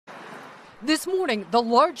This morning, the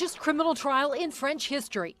largest criminal trial in French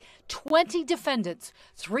history. 20 defendants,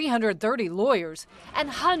 330 lawyers, and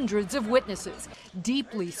hundreds of witnesses,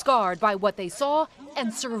 deeply scarred by what they saw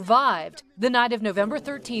and survived the night of November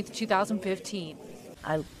 13th, 2015.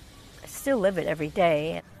 I still live it every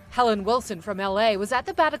day. Helen Wilson from L.A. was at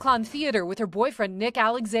the Bataclan Theater with her boyfriend, Nick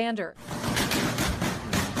Alexander.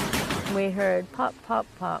 We heard pop, pop,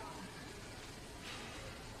 pop,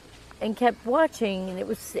 and kept watching, and it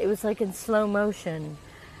was like in slow motion.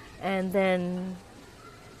 And then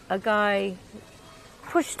a guy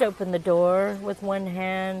pushed open the door with one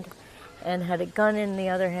hand and had a gun in the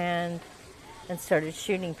other hand and started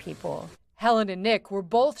shooting people. Helen and Nick were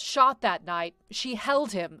both shot that night. She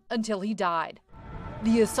held him until he died.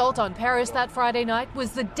 The assault on Paris that Friday night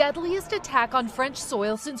was the deadliest attack on French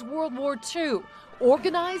soil since World War II,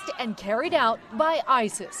 organized and carried out by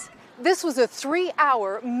ISIS. This was a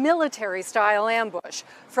 3-hour military-style ambush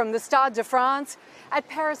from the Stade de France at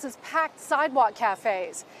Paris's packed sidewalk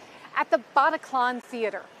cafes, at the Bataclan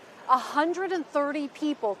Theater. 130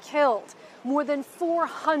 people killed, more than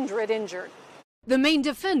 400 injured. The main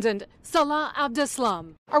defendant, Salah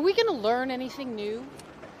Abdeslam. Are we going to learn anything new?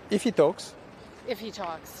 If he talks. If he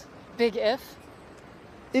talks. Big if?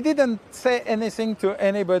 He didn't say anything to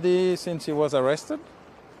anybody since he was arrested.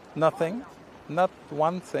 Nothing. Not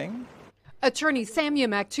one thing. Attorney Samia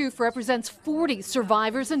Maktouf represents 40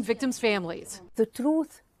 survivors and victims' families. The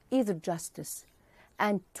truth is justice.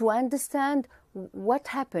 And to understand what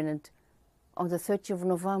happened on the 30th of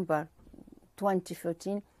November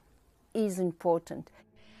 2013 is important.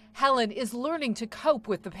 Helen is learning to cope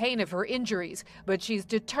with the pain of her injuries, but she's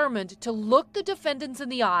determined to look the defendants in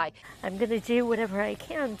the eye. I'm going to do whatever I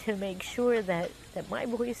can to make sure that my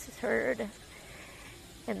voice is heard,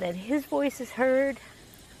 and that his voice is heard,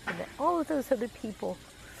 and that all of those other people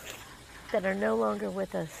that are no longer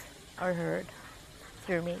with us are heard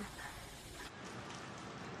through me.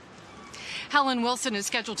 Helen Wilson is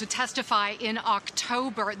scheduled to testify in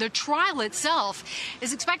October. The trial itself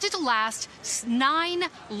is expected to last 9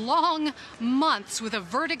 long months, with a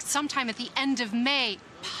verdict sometime at the end of May.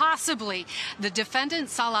 Possibly. The defendant,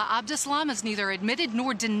 Salah Abdeslam, has neither admitted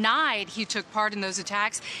nor denied he took part in those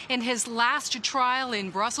attacks. In his last trial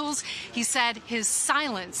in Brussels, he said his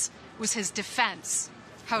silence was his defense.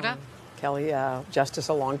 Hoda? Kelly, justice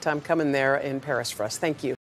a long time coming there in Paris for us. Thank you.